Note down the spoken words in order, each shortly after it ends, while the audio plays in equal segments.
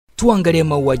tuangalie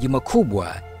mauaji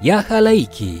makubwa ya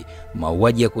halaiki,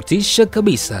 mauaji ya kutisha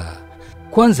kabisa.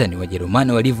 Kwanza ni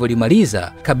Wajerumani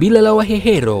walivyolimaliza kabila la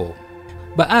Wahehero.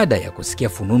 Baada ya kusikia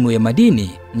fununu ya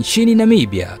madini nchini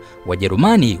Namibia,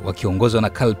 Wajerumani wakiongozwa na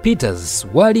Karl Peters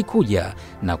walikuja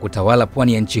na kutawala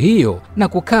pwani ya nchi hiyo na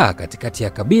kukaa katikati ya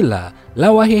kabila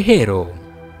la Wahehero.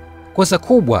 Kosa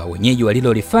kubwa wenyeji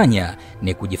walilolifanya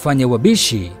ni kujifanya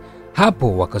wabishi.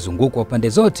 Hapo wakazungukwa pande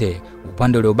zote.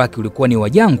 Upande uliobaki ulikuwa ni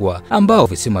wajangwa ambao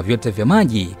visima vyote vya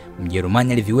maji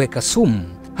Mjerumani aliviweka sumu.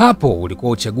 Hapo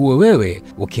ulikuwa uchague wewe,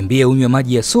 ukimbie unywe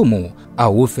maji ya sumu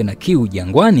au ufe na kiu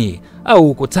jangwani au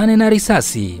ukutane na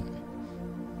risasi.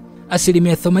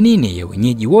 80% ya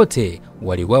wenyeji wote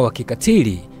waliuawa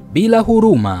kikatili bila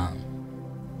huruma.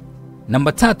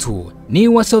 Namba 3 ni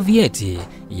Wasovieti,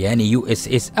 yani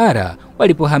USSR,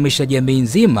 walipohamisha jamii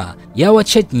nzima ya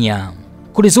Wachechnya.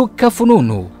 Kulizuka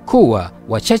fununu kuwa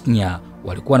Wachechnya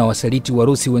walikuwa na wasaliti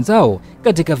Warusi wenzao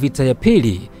katika vita ya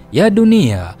pili ya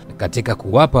dunia. Katika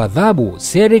kuwapa adhabu,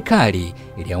 serikali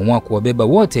iliamua kuwabeba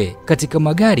wote katika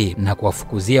magari na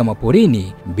kuwafukuzia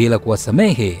maporini bila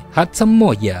kuwasamehe hata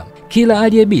mmoja. Kila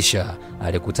aliyebisha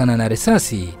alikutana na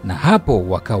risasi, na hapo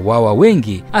wakauawa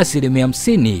wengi.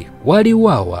 50%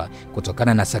 waliuawa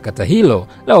kutokana na sakata hilo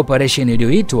la operation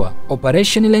iliyoitwa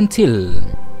Operation Lentil.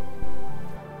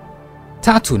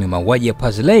 3 ni mauaji ya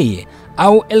Pazley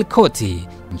au Elkoti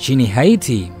nchini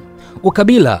Haiti.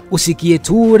 Ukabila usikie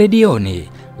tu redioni,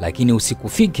 lakini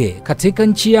usikufike katika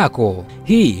nchi yako.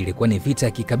 Hii ilikuwa ni vita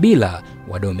ya kikabila.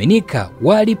 Wadominika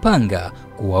walipanga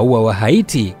kuwaua wa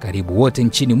Haiti karibu wote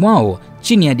nchini mwao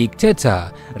chini ya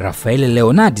dikteta Rafael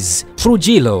Leonidas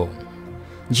Trujillo.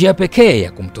 Njia pekee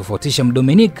ya kumtofautisha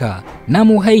Mdominika na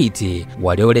Muhaiti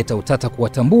walioleta utata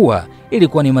kuwatambua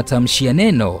ilikuwa ni matamshi ya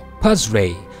neno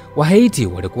Pazley. Wahaiti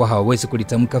walikuwa hawawezi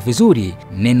kulitamka vizuri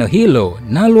neno hilo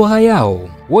na lugha yao.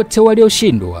 Wote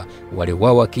walioshindwa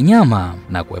waliuawa kinyama,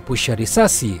 na kuepusha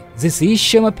risasi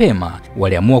zisiishe mapema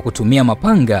waliamua kutumia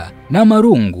mapanga na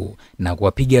marungu na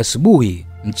kuwapiga asubuhi,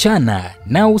 mchana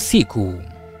na usiku.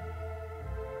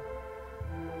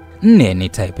 4 ni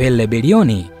Taipei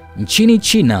Rebellion nchini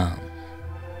China.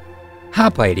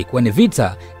 Hapa ilikuwa ni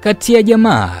vita kati ya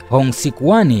jamaa Hong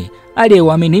Sikuani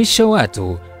aliyewaaminisha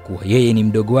watu kuwa yeye ni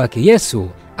mdogo wake Yesu,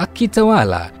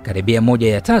 akitawala karibia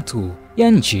 1/3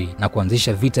 ya nchi na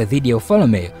kuanzisha vita dhidi ya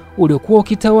ufalme uliokuwa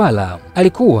ukitawala.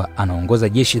 Alikuwa anaongoza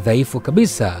jeshi dhaifu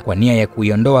kabisa kwa nia ya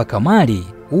kuiondoa kamari,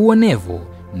 uonevu,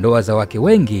 ndoa za wake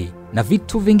wengi na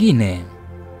vitu vingine.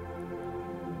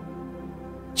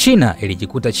 China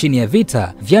ilijikuta chini ya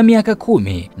vita vya miaka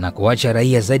 10 na kuacha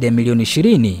raia zaidi ya milioni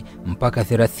 20 mpaka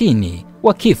 30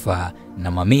 wakifa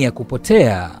na mamia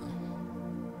kupotea.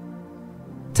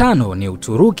 5 ni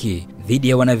Uturuki dhidi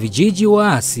ya wanavijiji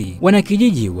waasi.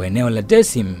 Wanakijiji wa eneo la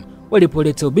Dersim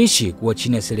walipoleta ubishi kuwa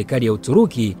chini ya serikali ya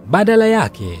Uturuki, badala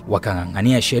yake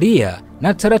wakang'ang'ania sheria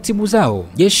na taratibu zao.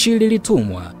 Jeshi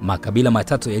lilitumwa. Makabila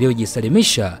 3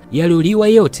 yaliyojisalimisha yaliuliwa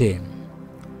yote.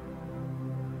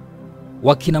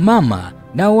 Wakina mama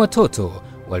na watoto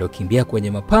waliokimbia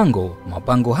kwenye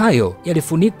mapango hayo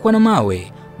yalifunikwa na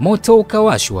mawe, moto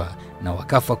ukawashwa na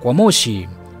wakafa kwa moshi.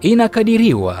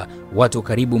 Inakadiriwa watu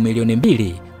karibu milioni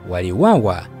 2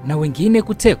 waliuawa na wengine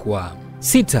kutekwa.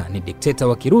 6 ni dikteta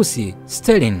wa Kirusi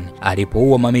Stalin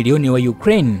alipoua mamilioni wa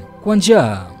Ukraine kwa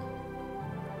njaa.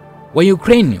 Wa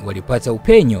Ukraine walipata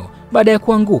upenyo baada ya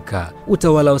kuanguka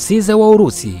utawala wa Caesar wa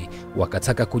Urusi,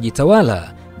 wakataka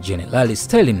kujitawala. Jenerali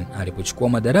Stalin alipochukua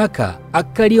madaraka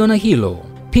akaliona hilo.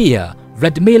 Pia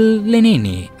Vladimir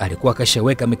Lenin alikuwa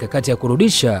kashaweka mikakati ya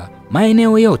kurudisha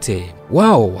maeneo yote.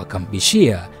 Wao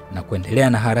wakambishia na kuendelea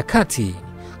na harakati.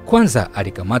 Kwanza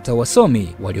alikamata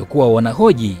wasomi waliokuwa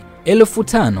wanahoji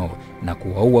 5,000 na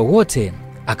kuwaua wote.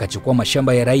 Akachukua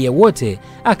mashamba ya raia wote,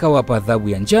 akawapa adhabu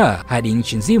ya njaa hadi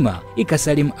nchi nzima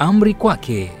ikasalimu amri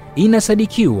kwake.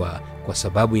 Inasadikiwa kwa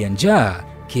sababu ya njaa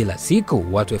kila siku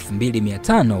watu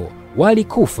 2500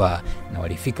 walikufa na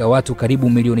walifika watu karibu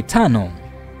milioni 5.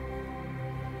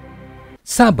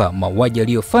 7 mauaji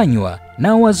yaliyofanywa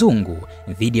na wazungu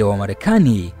dhidi ya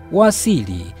Wamarekani wa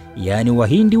asili, yani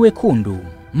Wahindi wekundu.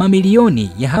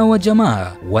 Mamilioni ya hawa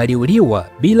jamaa waliuliwa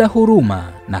bila huruma,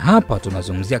 na hapa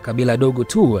tunazungumzia kabila dogo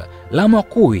tu la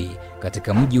Makui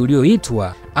katika mji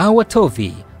ulioitwa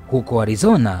Awatovi huko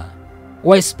Arizona.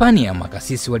 Wahispania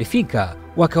makasisi walifika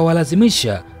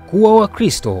wakawalazimisha kuwa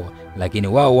Wakristo, lakini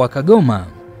wao wakagoma.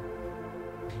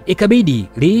 Ikabidi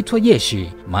liitwa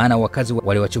jeshi, maana wakazi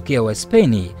waliwachukia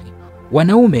Wahispania.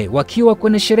 Wanaume wakiwa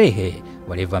kwenye sherehe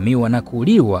walivamiwa na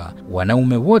kuuliwa.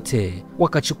 Wanaume wote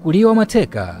wakachukuliwa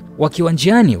mateka. Wakiwa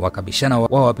njiani wakabishana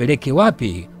wawapeleke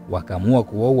wapi, wakaamua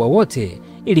kuwaua wote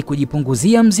ili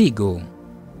kujipunguzia mzigo.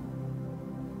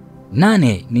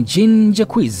 8 ni Jean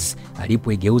Jacques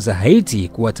alipoigeuza Haiti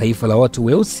kuwa taifa la watu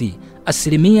weusi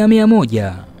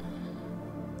 100%.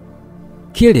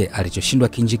 Kile alichoshindwa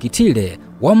Kinjekitile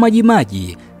wa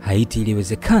Majimaji, Haiti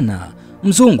iliwezekana.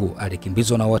 Mzungu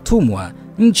alikimbizwa na watumwa,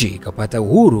 nchi ikapata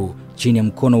uhuru chini ya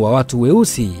mkono wa watu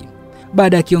weusi.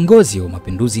 Baada ya kiongozi wa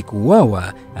mapinduzi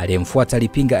kuuawa, aliyemfuata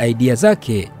alipinga idea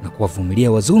zake na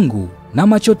kuwavumilia wazungu na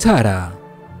machotara.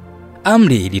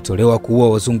 Amri ilitolewa kuua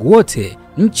wazungu wote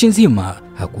nchi nzima.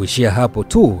 Hakuishia hapo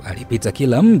tu, alipita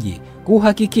kila mji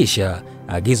kuhakikisha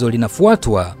agizo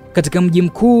linafuatwa. Katika mji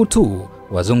mkuu tu,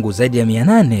 wazungu zaidi ya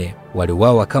 800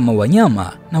 waliuawa kama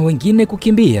wanyama na wengine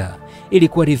kukimbia.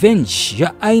 Ilikuwa revenge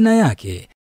ya aina yake.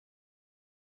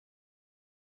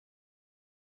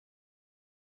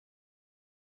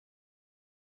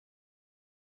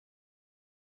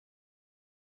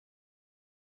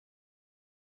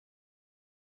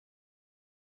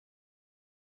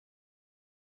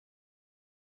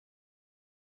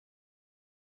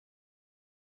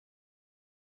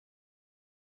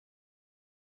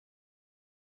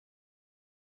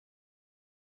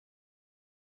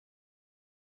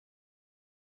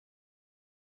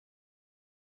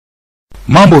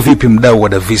 Mambo vipi mdau wa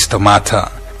Davista Mata?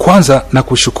 Kwanza na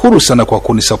kushukuru sana kwa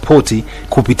kunisapoti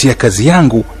kupitia kazi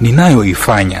yangu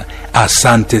ninayoifanya.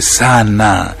 Asante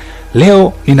sana.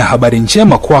 Leo nina habari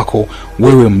njema kwako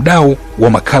wewe mdau wa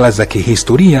makala za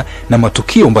kihistoria na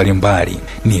matukio mbalimbali.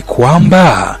 Ni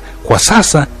kwamba kwa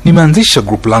sasa nimeanzisha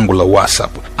group langu la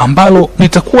WhatsApp ambalo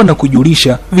nitakuwa na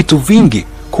kujulisha vitu vingi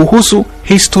kuhusu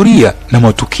historia na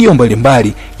matukio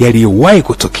mbalimbali yaliyowahi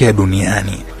kutokea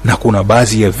duniani. Na kuna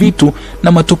baadhi ya vitu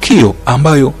na matukio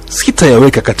ambayo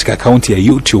sitayaweka katika akaunti ya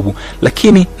YouTube,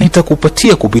 lakini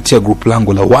nitakupatia kupitia group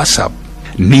langu la WhatsApp.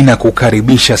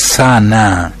 Ninakukaribisha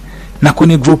sana. Na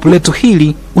kwenye group letu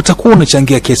hili utakuwa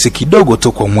unachangia kiasi kidogo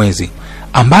tu kwa mwezi,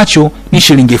 ambacho ni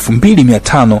shilingi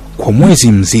 2500 kwa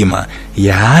mwezi mzima.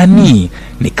 Yaani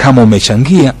ni kama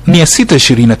umechangia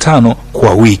 625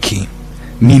 kwa wiki.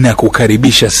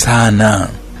 Ninakukaribisha sana.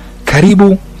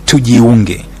 Karibu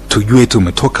tujiunge. Tujue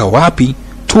tumetoka wapi,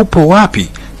 tupo wapi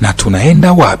na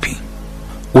tunaenda wapi.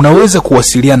 Unaweza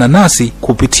kuwasiliana nasi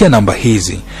kupitia namba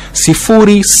hizi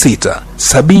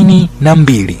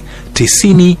 0672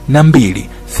 92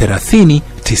 30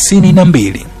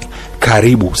 92.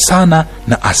 Karibu sana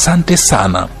na asante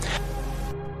sana.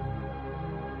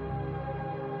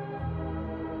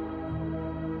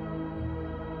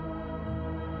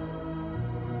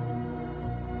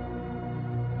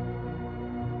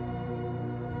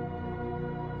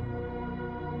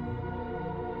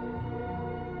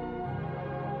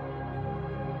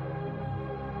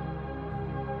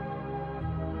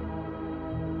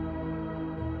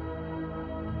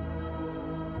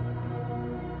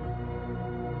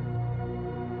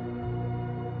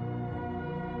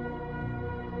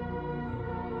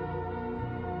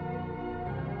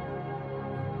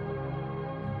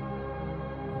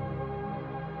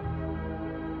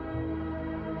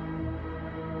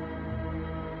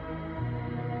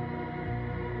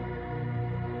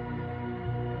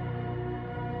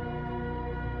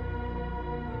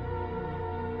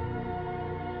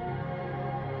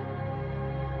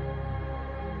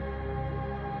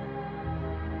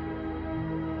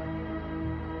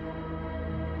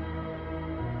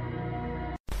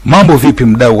 Mambo vipi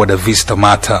mdau wa Davista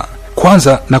Mata?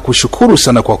 Kwanza na kushukuru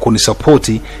sana kwa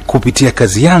kunisapoti kupitia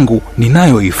kazi yangu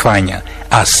ninayoifanya.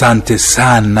 Asante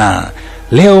sana.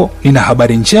 Leo nina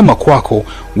habari njema kwako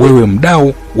wewe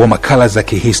mdau wa makala za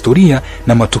kihistoria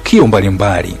na matukio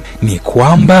mbalimbali. Ni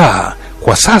kwamba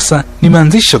kwa sasa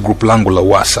nimeanzisha group langu la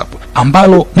WhatsApp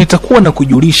ambalo nitakuwa na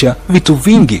kujulisha vitu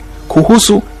vingi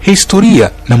kuhusu historia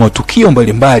na matukio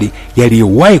mbalimbali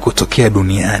yaliyowahi kutokea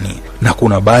duniani. Na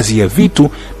kuna baadhi ya vitu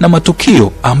na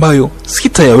matukio ambayo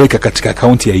sitayaweka katika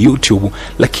akaunti ya YouTube,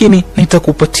 lakini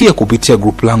nitakupatia kupitia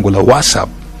group langu la WhatsApp.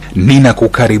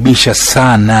 Ninakukaribisha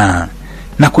sana.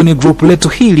 Na kwenye group letu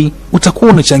hili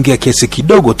utakuwa unachangia kiasi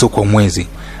kidogo tu kwa mwezi,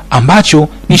 ambacho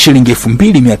ni shilingi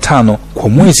 2500 kwa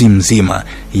mwezi mzima.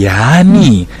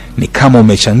 Yaani ni kama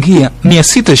umechangia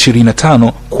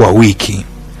 625 kwa wiki.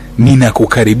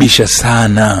 Ninakukaribisha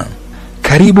sana.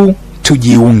 Karibu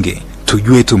tujiunge.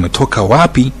 Tujue tumetoka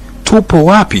wapi, tupo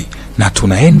wapi na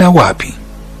tunaenda wapi.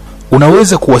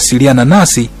 Unaweza kuwasiliana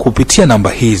nasi kupitia namba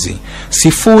hizi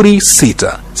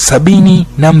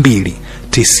 0672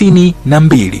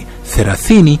 92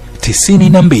 30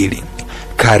 92.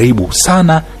 Karibu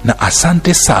sana na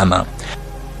asante sana.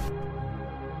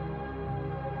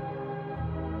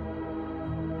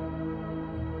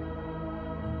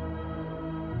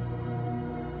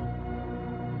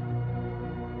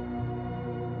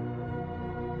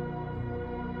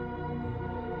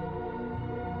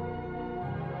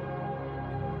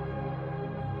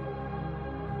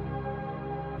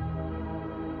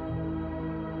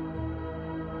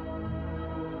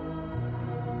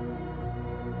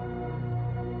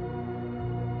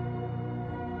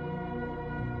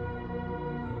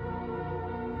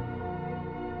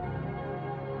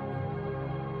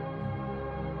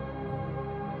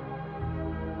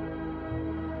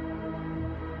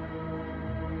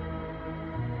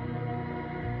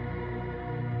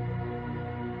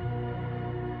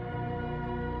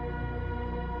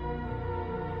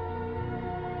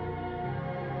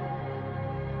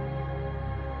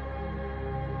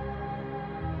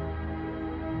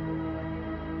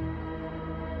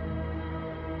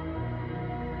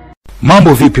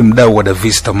 Mambo vipi mdau wa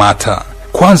Davista Mata?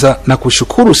 Kwanza na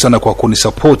kushukuru sana kwa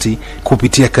kunisapoti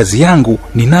kupitia kazi yangu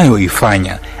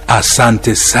ninayoifanya.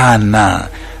 Asante sana.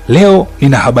 Leo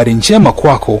nina habari njema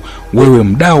kwako wewe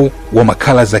mdau wa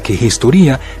makala za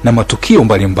kihistoria na matukio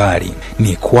mbalimbali.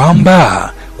 Ni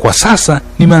kwamba kwa sasa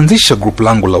nimeanzisha group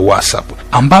langu la WhatsApp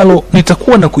ambalo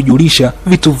nitakuwa na kujulisha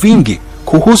vitu vingi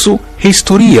kuhusu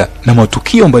historia na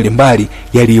matukio mbalimbali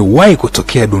yaliyowahi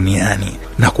kutokea duniani.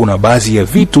 Na kuna baadhi ya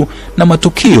vitu na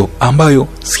matukio ambayo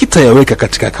sitayaweka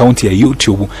katika akaunti ya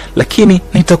YouTube, lakini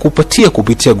nitakupatia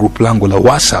kupitia group langu la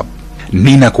WhatsApp.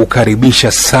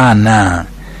 Ninakukaribisha sana.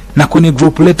 Na kwenye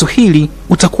group letu hili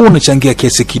utakuwa unachangia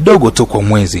kiasi kidogo tu kwa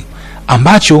mwezi,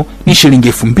 ambacho ni shilingi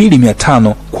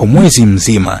 2500 kwa mwezi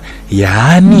mzima.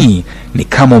 Yaani ni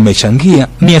kama umechangia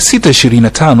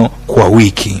 625 kwa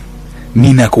wiki.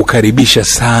 Ninakukaribisha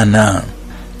sana.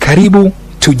 Karibu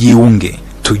tujiunge,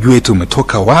 tujue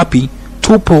tumetoka wapi,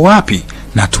 tupo wapi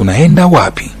na tunaenda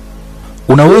wapi.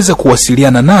 Unaweza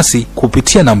kuwasiliana nasi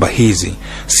kupitia namba hizi: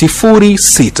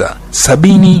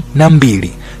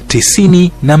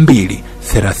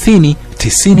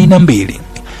 0672923092.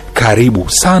 Karibu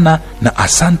sana na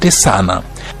asante sana.